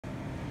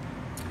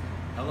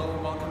Hello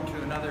and welcome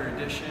to another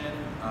edition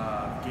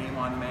of Game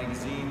On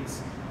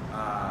Magazine's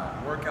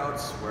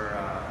workouts where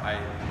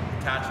I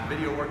attach a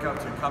video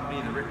workout to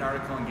accompany the written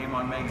article in Game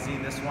On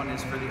Magazine. This one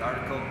is for the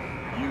article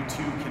You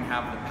Too Can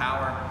Have the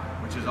Power,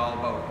 which is all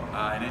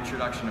about an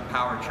introduction to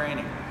power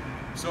training.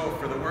 So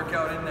for the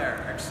workout in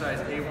there, exercise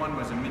A1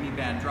 was a mini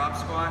band drop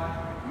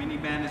squat. Mini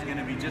band is going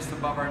to be just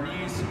above our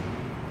knees.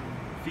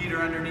 Feet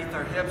are underneath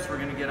our hips. We're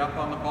going to get up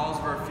on the balls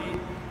of our feet,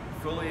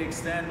 fully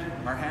extend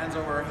our hands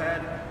over our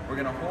head.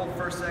 We're going to hold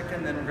for a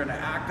second, then we're going to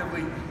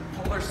actively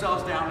pull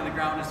ourselves down to the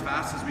ground as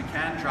fast as we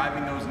can,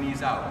 driving those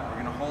knees out.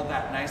 We're going to hold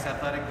that nice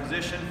athletic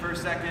position for a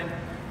second,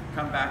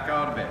 come back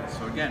out a bit.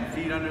 So again,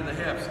 feet under the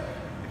hips,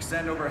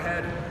 extend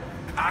overhead,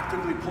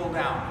 actively pull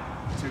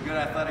down to a good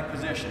athletic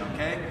position,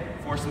 okay?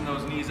 Forcing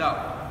those knees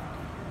out.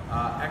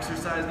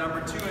 Exercise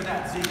number 2 in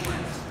that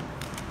sequence.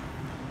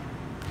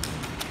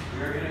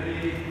 We're going to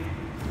be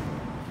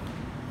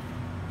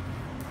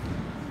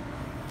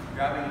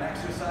grabbing an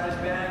exercise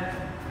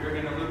band. We're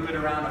going to loop it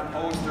around a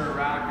post or a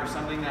rack or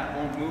something that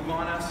won't move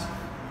on us.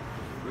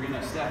 We're going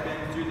to step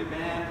in through the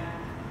band.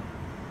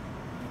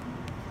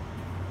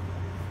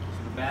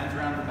 So the band's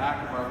around the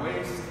back of our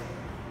waist.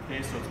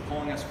 Okay, so it's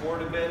pulling us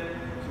forward a bit.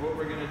 So what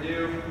we're going to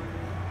do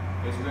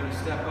is we're going to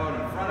step out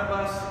in front of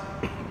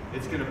us.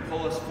 It's going to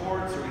pull us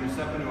forward, so we're going to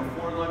step into a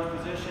forward lunge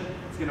position.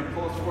 It's going to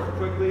pull us forward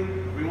quickly.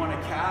 We want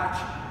to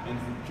catch and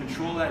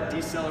control that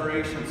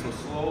deceleration, so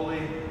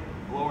slowly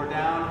lower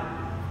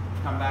down,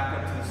 come back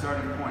up to the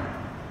starting point.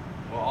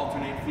 We'll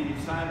alternate feet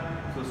each time,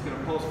 so it's going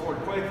to pull us forward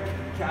quick,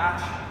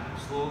 catch,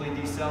 slowly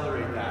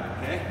decelerate that,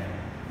 okay?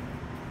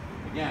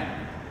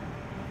 Again,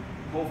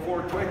 pull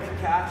forward quick,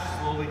 catch,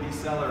 slowly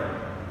decelerate.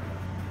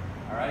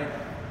 All right?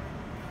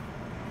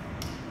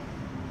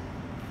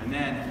 And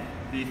then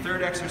the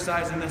third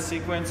exercise in this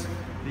sequence,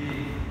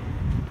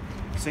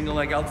 the single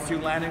leg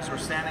altitude landings. We're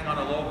standing on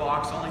a low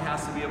box, only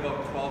has to be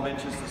about 12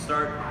 inches to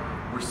start.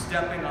 We're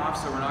stepping off,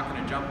 so we're not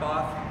going to jump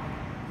off.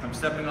 I'm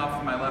stepping off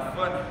with my left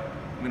foot.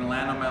 I'm going to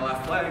land on my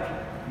left leg.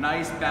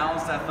 Nice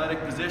balanced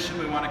athletic position.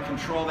 We want to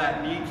control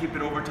that knee, keep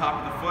it over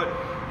top of the foot.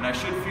 And I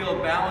should feel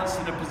balanced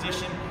in a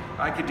position.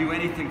 I could do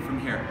anything from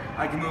here.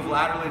 I can move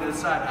laterally to the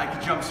side. I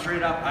could jump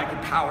straight up. I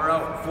could power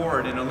out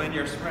forward in a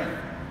linear sprint.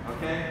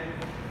 Okay?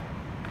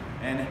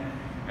 And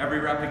every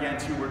rep again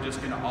too, we're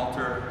just going to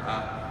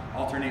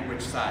alternate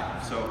which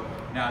side. So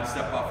now I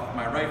step off with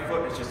my right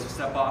foot. It's just a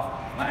step off,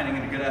 landing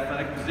in a good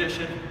athletic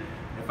position.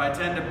 If I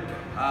tend to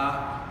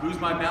lose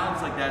my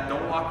balance like that,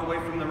 don't walk away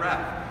from the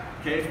rep.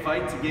 Okay,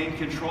 fight to gain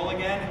control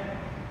again.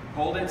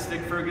 Hold it, stick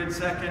for a good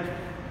second,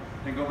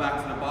 then go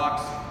back to the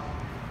box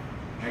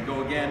and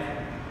go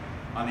again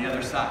on the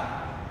other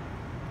side.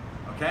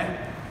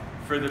 Okay?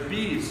 For the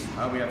B's,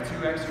 we have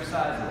 2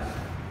 exercises.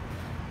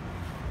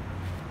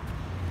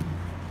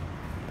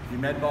 The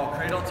med ball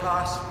cradle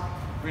toss.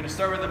 We're going to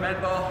start with the med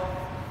ball.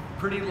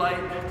 Pretty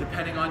light,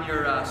 depending on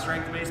your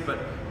strength base, but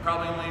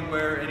probably only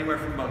wear anywhere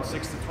from about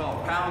 6 to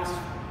 12 pounds.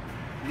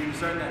 You're going to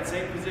start in that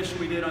same position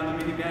we did on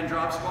the mini band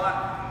drop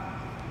squat.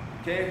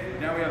 Okay,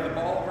 now we have the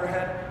ball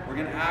overhead. We're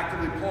going to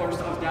actively pull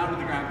ourselves down to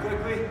the ground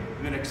quickly,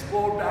 and then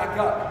explode back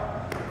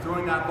up,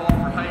 throwing that ball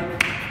for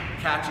height,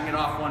 catching it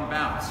off one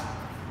bounce.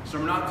 So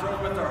we're not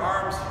throwing with our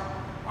arms.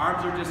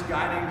 Arms are just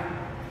guiding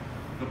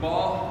the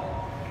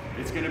ball.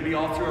 It's going to be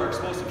all through our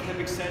explosive hip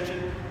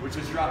extension, which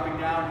is dropping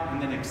down,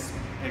 and then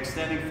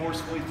extending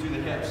forcefully through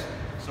the hips.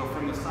 So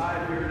from the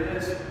side, here it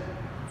is.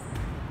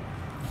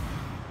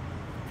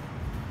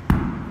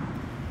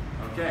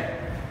 Okay.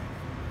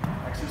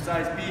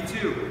 Exercise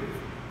B2.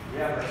 We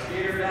have our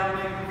skater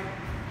bounding.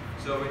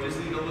 So we just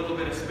need a little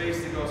bit of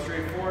space to go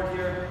straight forward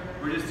here.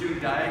 We're just doing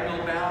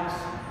diagonal bounds,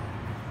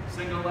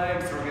 single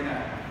leg. So we're going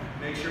to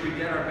make sure we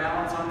get our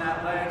balance on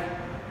that leg.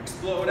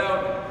 Explode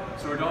out.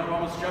 So we're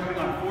almost jumping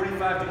on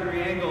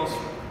 45-degree angles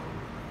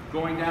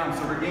going down.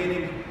 So we're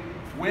gaining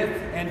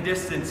width and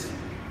distance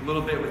a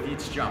little bit with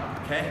each jump,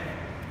 okay?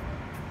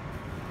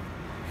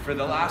 For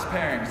the last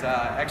pairings,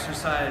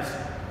 exercise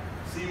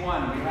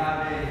C1, we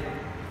have a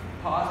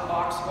pause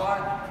box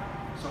squat.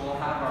 So we'll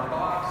have our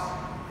box.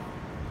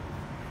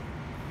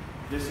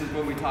 This is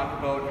what we talk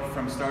about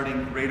from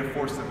starting rate of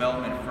force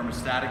development from a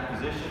static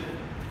position.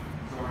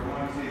 So we're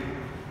going to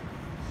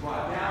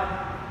squat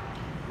down.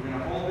 We're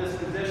going to hold this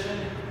position.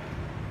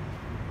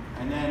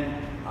 And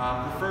then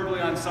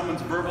preferably on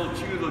someone's verbal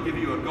cue, they'll give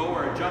you a go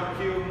or a jump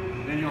cue.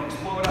 Then you'll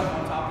explode up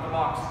on top of the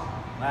box,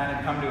 land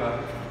and come to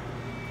a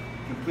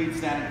complete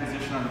standing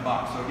position on the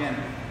box. So again,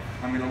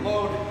 I'm going to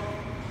load,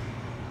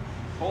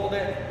 hold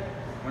it.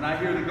 When I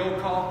hear the go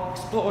call,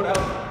 explode out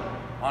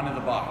onto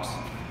the box.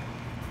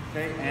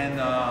 Okay, and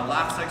the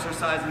last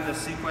exercise in this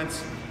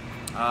sequence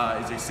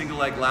is a single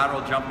leg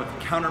lateral jump with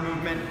counter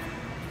movement.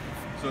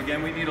 So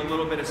again, we need a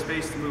little bit of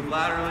space to move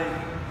laterally.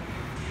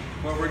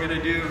 What we're going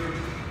to do,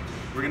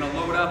 we're going to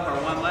load up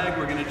our one leg.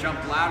 We're going to jump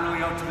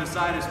laterally out to the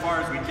side as far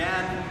as we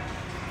can.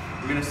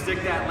 We're going to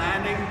stick that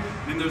landing.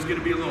 Then there's going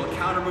to be a little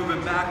counter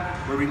movement back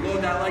where we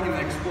load that leg and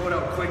then explode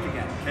out quick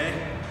again, okay?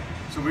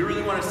 So we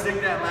really want to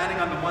stick that landing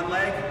on the one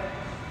leg.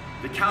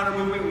 The counter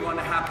movement, we want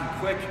to happen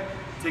quick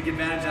take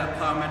advantage of that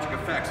plyometric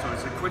effect. So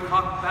it's a quick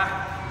hop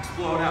back,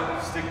 explode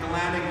out. Stick the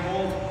landing,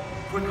 hold,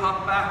 quick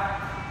hop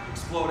back,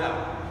 explode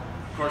out.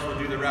 Of course, we'll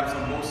do the reps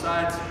on both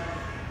sides.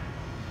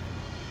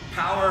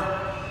 Power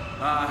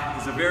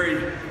is a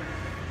very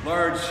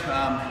large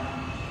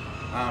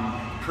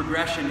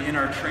progression in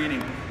our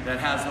training that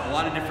has a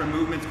lot of different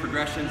movements,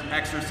 progressions,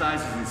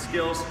 exercises, and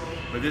skills,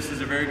 but this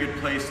is a very good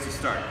place to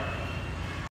start.